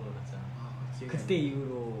삼겹살 먹으러 갔잖아. 그때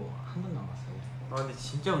이후로 한 번도 안 갔어. 아, 근데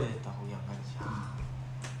진짜 오래됐다. 거기 안 간지.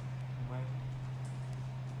 정말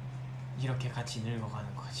이렇게 같이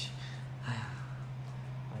늙어가는 거지.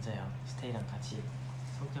 맞아요. 스테이랑 같이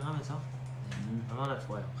성장하면서 얼마나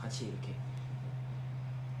좋아요. 같이 이렇게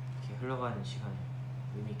흘러가는 시간을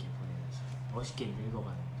의미있게 보내면서 멋있게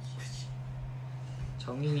늙어가는 거지. 그치.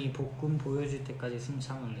 정인이 복근 보여줄 때까지 숨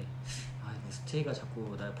참을래. 스테이가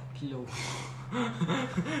자꾸 날 벗기려고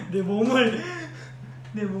내 몸을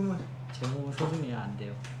제 몸을 소중해야 안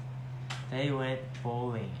돼요. They went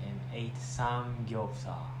bowling and ate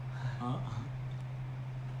samgyeopsal.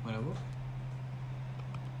 뭐라고?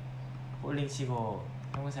 볼링 치고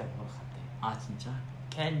삼겹살 먹으러 갔대. 아 진짜?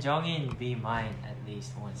 Can 정인 be mine at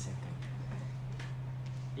least 1 second?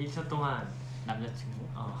 1초 동안 남자친구?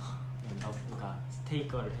 너가 스테이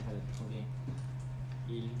거를 해달래. 오케이.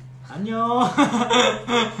 1. 안녕.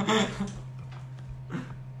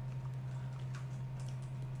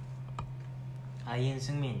 아이엔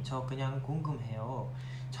승민, 저 그냥 궁금해요.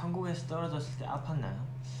 천국에서 떨어졌을 때 아팠나요?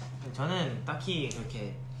 저는 딱히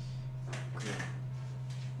그렇게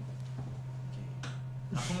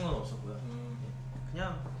아픈 건 없었고요.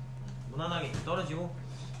 그냥 무난하게 떨어지고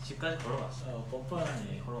집까지 걸어갔어요.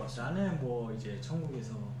 뻔뻔하네. 걸어갔어. 나는 뭐 이제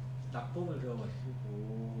천국에서 낙법을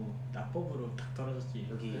배워가지고 낙법으로 탁 떨어졌지.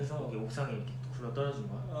 그래서 여기 옥상에 이렇게 굴러 떨어진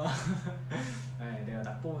거야? 네, 내가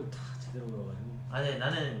낙법을 다 제대로 배워가지고. 아니,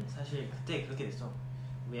 나는 사실 그때 그렇게 됐어.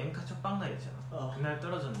 우리 엠카 첫방 날이었잖아. 그날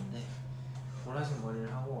떨어졌는데 보라색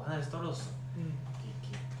머리를 하고 하늘에서 떨어졌어.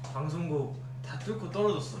 이렇게 방송국 다 뚫고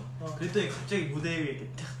떨어졌어. 그랬더니 갑자기 무대 위에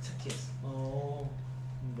이렇게 탁탁 튀었어.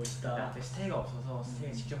 멋있다. 앞에 스테이가 없어서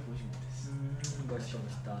스테이 직접 보지 못했어.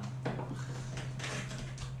 멋있다.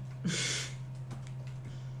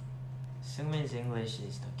 Seungmin's English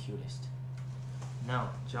is the cutest. No,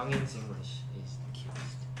 정인's English is the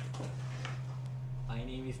cutest. My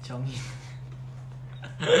name is 정인.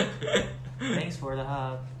 Thanks for the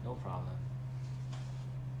hug. No problem.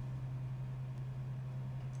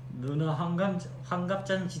 누나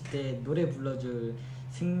환갑잔치 때 노래 불러줄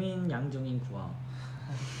승민 양정인 구함.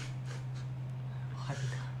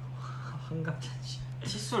 환갑잔치.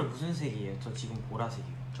 칫솔 무슨 색이에요? 저 지금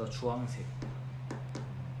보라색이요. 저 주황색.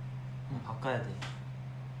 바꿔야 돼.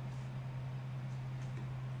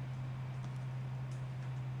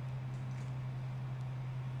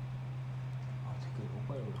 댓글 너무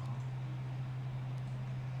빨리 올라가.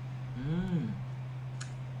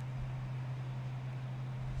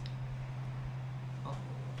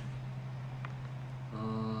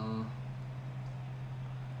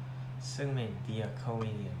 Seungmin, be a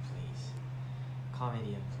comedian please.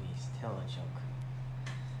 Comedian please. Tell a joke.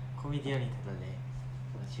 코미디언이 돼달래.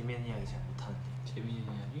 나 재미있는 이야기 잘 못하는데. 재밌는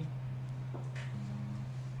이야기?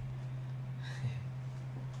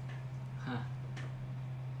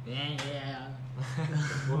 예예야.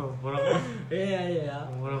 뭐라고? 예예야.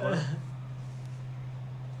 뭐라고?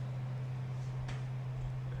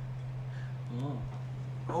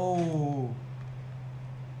 오.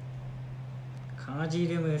 강아지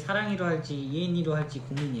이름을 사랑이로 할지 이엔이로 할지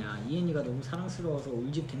고민이야. 이엔이가 너무 사랑스러워서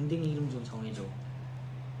울집 댕댕이 이름 좀 정해줘.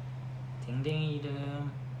 댕댕이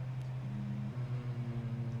이름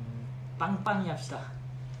빵빵이 합시다.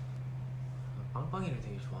 빵빵이를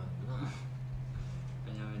되게 좋아하는구나.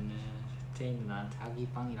 왜냐면은 스테이는 나한테 아기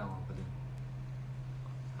빵이라고 하거든.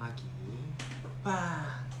 아기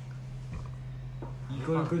빵.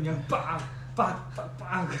 이걸 그냥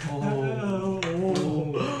빵빵빵빵.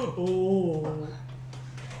 오.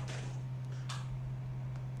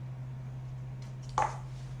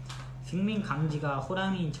 승민 강지가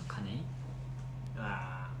호랑이인 척하네.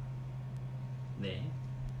 아, 네,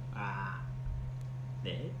 아,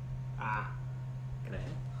 네, 아, 그래.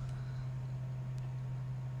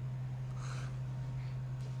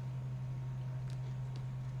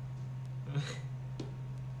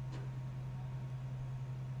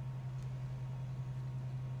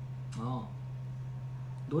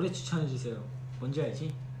 노래 추천해 주세요. 뭔지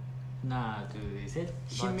알지? 하나, 둘, 셋.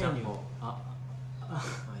 신메뉴.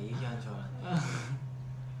 얘기한 줄 알았네.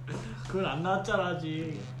 그건 안 나왔잖아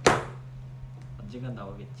아직. 언젠간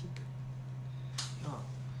나오겠지. 야,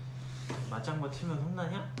 맞장구 치면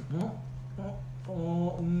혼나냐? 그럼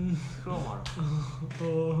알아.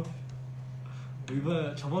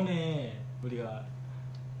 이번 저번에 우리가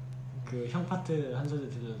그 형 파트 한 소절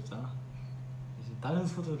들려줬잖아. 이제 다른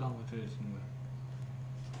소절을 한번 들려주는 거야.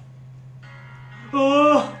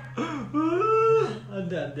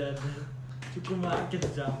 안돼. 조금만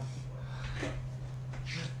아껴두자.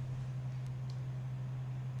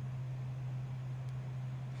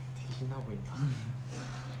 되게 신나 보인다.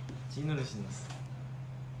 찐으로 신났어.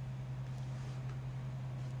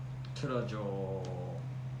 틀어줘.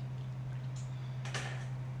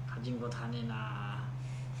 가진 거 다 내놔.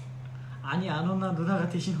 아니 안 혼나. 누나가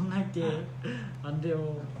대신 혼날게. 안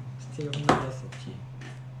돼요. 스테이 혼나게 할 수 없지.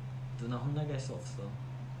 누나 혼나게 할 수 없어.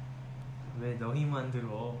 왜 너희만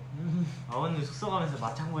들어? 오늘 숙소 가면서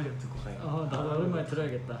맞장구 좀 듣고 가요. 나도 오랜만에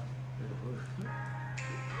들어야겠다.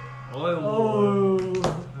 어휴.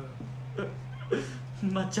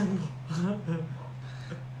 맞장구.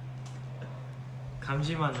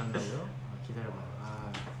 감시만 난다고요?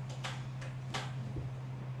 기다려봐요.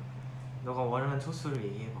 너가 원하는 초수를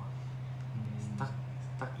얘기해봐.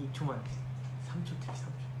 딱 2초만. 3초 틀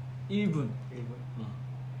 3초. 1분.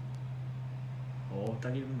 딱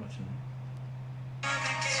 1분 맞추네.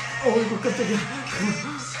 이거 깜짝이야.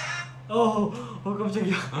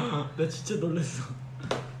 깜짝이야. 나 진짜 놀랐어.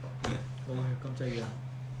 깜짝이야.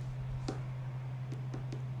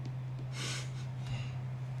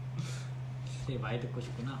 되게 많이 듣고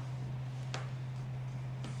싶구나.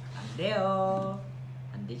 안 돼요.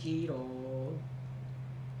 안 되지로.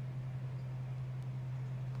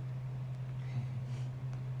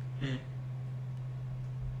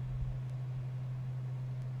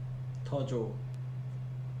 더 줘.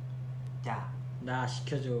 야, 나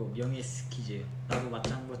시켜줘. 명예 스키즈. 나도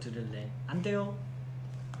맞장구 들을래. 안 돼요.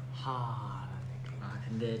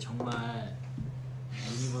 근데 정말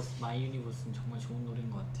마이 유니버스는 정말 좋은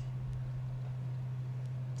노래인 것 같아.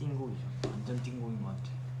 띵곡이죠. 완전 띵곡인 것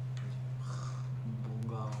같아.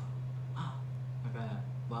 뭔가 약간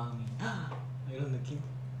마음이 이런 느낌?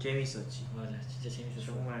 재밌었지. 맞아, 진짜 재밌었어.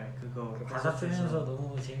 정말 그거 가사 쓰면서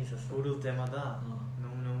너무 재밌었어. 부를 때마다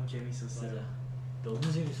너무너무 재밌었어요. 맞아, 너무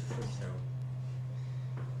재밌었어 진짜로.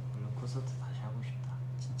 물론 콘서트 다시 하고 싶다.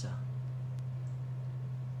 진짜.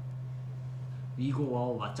 위고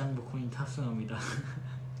와우 맞장구 코인 탑승합니다.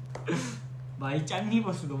 마이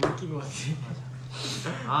짱리버스 너무 웃긴 것 같아. 맞아.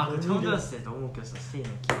 그거 처음 들었을 때 너무 웃겼어. 스테이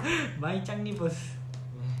느낌. 마이 짱리버스.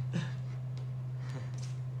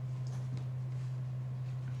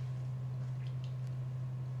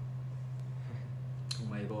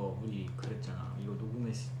 정말 이거 우리 그랬잖아. 이거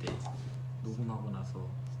녹음했을 때 녹음하고 나서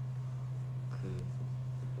그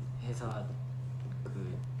회사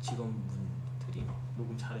그 직원분들이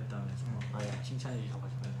녹음 잘했다면서 칭찬해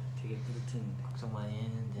주셔가지고 되게 뿌듯한. 걱정 많이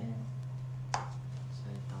했는데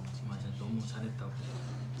잘했다고. 맞아, 너무 잘했다고.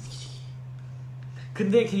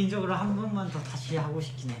 근데 개인적으로 한 번만 더 다시 하고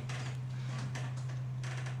싶긴 해.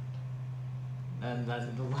 난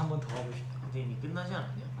녹음 한 번 더 하고 싶어. 근데 이미 끝나지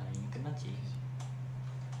않았냐? 아니, 이미 끝났지.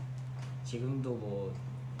 지금도 뭐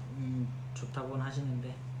좋다고는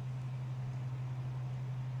하시는데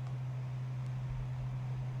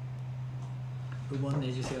음원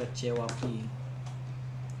내주세요. 제와 피.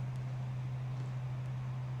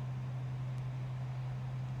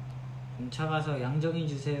 공차 가서 양정이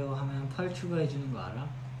주세요 하면 펄 추가해주는 거 알아?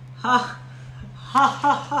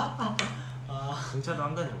 하하하하. 공차도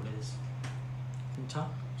한 간지 오래됐어. 공차?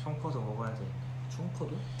 청포도 먹어야 돼.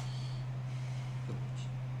 청포도? 이게 뭐지?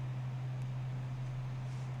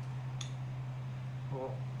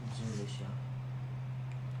 무슨 몇 시야?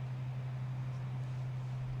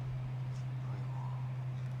 아이고,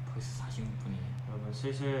 벌써 46분이네. 여러분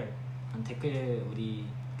슬슬 한 댓글 우리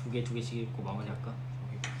두 개씩 읽고 마무리할까?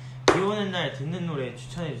 비 오는 날 듣는 노래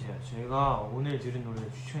추천해주세요. 제가 오늘 들은 노래를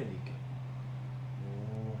추천해드릴게요.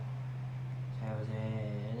 제가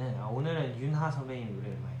요새는 오늘은 윤하 선배님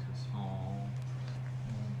노래를 많이 들었어요.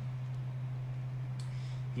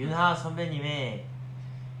 윤하 선배님의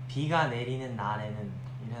비가 내리는 날에는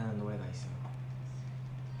이라는 노래가 있어요.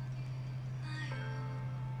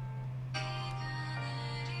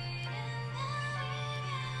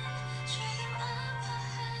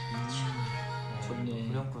 좋네.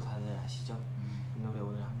 후렴구 다들 아시죠? 이 노래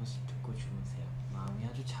오늘 한 번씩 듣고 주무세요. 마음이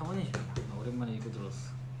아주 차분해집니다. 오랜만에 이거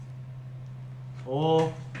들었어.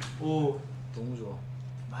 오 너무 좋아.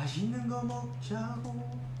 맛있는 거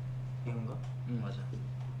먹자고 이건가? 응 맞아.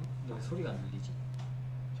 왜 소리가 안 들리지?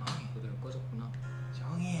 노래가 꺼졌구나.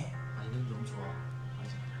 정해. 아 이건 너무 좋아.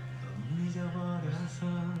 맞아. 너무 잊어버려서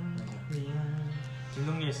미안.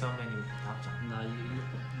 김동률 선배님 답장. 나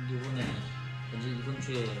이번에 왠지 이번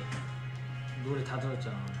주에 노래 다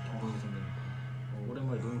들었잖아. 김동률 선배님.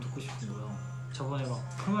 오랜만에 너무 듣고 싶은 거야. 저번에 막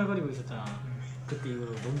흥얼거리고 있었잖아. 그때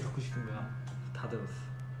이거를 너무 듣고 싶은 거야. 다 들었어.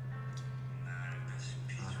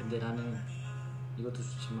 아 근데 나는 이것도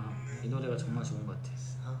좋지만 이 노래가 정말 좋은 것 같아.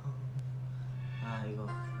 아 이거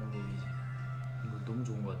너무 이제 이거 너무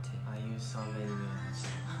좋은 것 같아. 아이유 선배님이랑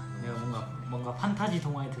내가 뭔가 판타지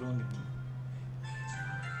동화에 들어온 느낌.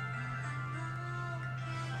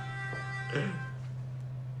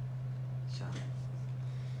 자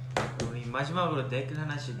우리 마지막으로 댓글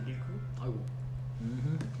하나씩 읽고. 아이고.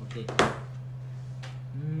 오케이.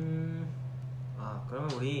 아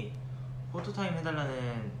그러면 우리 포토타임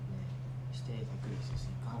해달라는 시대의 댓글이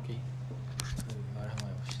있었으니까 오케이. 그 말 한번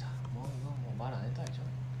해봅시다. 뭐 이거 뭐 말 안 해도 알죠.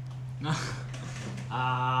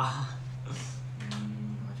 아주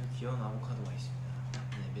귀여운 아보카도가 있습니다.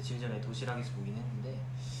 네, 며칠 전에 도시락에서 보긴 했는데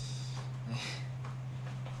네.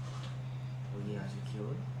 여기 아주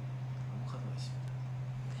귀여운 아보카도가 있습니다.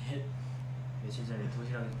 네. 며칠 전에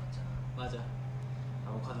도시락에서 봤잖아. 맞아.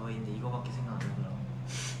 아보카도가 있는데 이거밖에 생각 안 나더라고.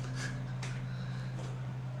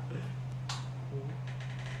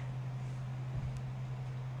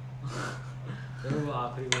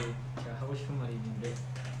 여러분 그리고 제가 하고 싶은 말이 있는데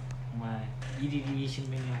정말 일일이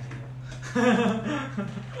신명히 하세요.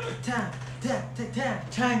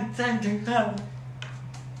 탕탕탕탕탕탕탕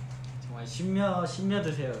정말 신며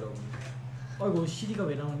드세요 여러분. 아이고 CD가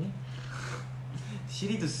왜 나오니?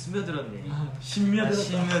 시리도 스며들었네.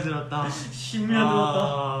 신며들었다. 신며들었다.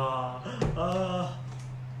 신며들었다.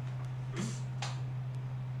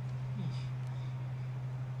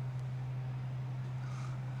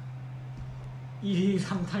 이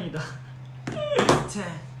삼탕이다.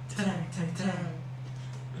 탕탕탕탕.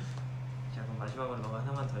 자 그럼 마지막으로 너가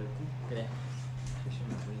하나만 더 읽고 그래. 열심히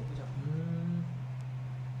더 해보자.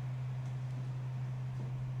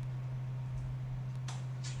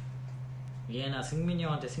 얘나 승민이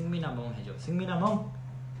형한테 승민아 멍 해줘. 승민아 멍.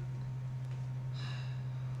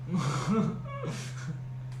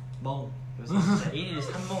 멍. 요새 진짜 1일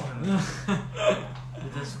 3멍 하는 거야.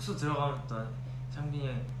 일단 숙소 들어가면 또 상빈이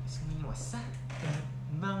형 승민이 왔어?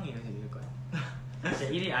 망 이래서 이럴 거야. 진짜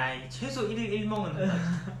 1일 최소 1일 1멍은 한다.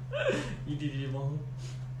 1일 1멍.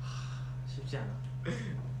 쉽지 않아.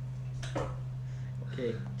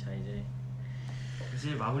 오케이. 자 이제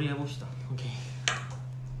마무리 해봅시다. 오케이. 자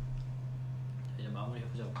이제 마무리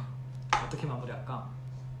해보자고. 어떻게 마무리할까?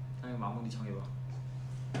 그냥 마무리 정해봐.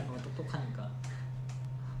 너무 똑똑하니까.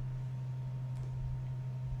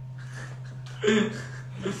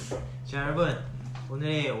 자 여러분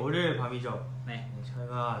오늘이 월요일 밤이죠. 네.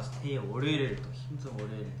 저희가 스테이 월요일을 또 힘든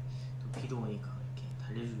월요일 또 비도 오니까 이렇게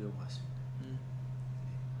달려주려고 왔습니다.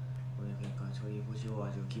 오늘 그러니까 저희 보시고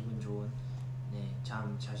아주 기분 좋은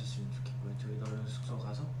잠 자셨으면 좋겠고요. 저희도 얼른 숙소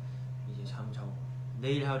가서 이제 잠 자고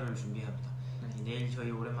내일 하루를 준비합니다. 내일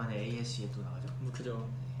저희 오랜만에 AS에 또 나가죠. 그죠.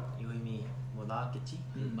 이거 이미 뭐 나왔겠지?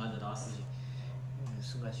 맞아 나왔어.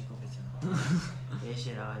 순간 시겁했잖아.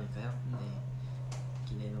 AS에 나가니까요. 네.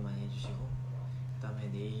 기대도 많이 해주시고 그 다음에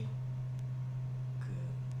내일 그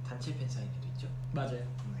단체 팬 사인회도 있죠? 맞아요.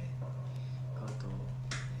 네. 그것도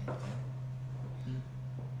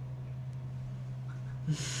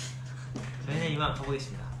저희는 이만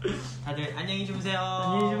가보겠습니다. 다들 안녕히 주무세요.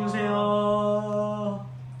 안녕히 주무세요.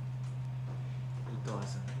 또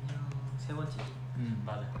와서 안녕. 세 번째지.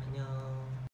 맞아.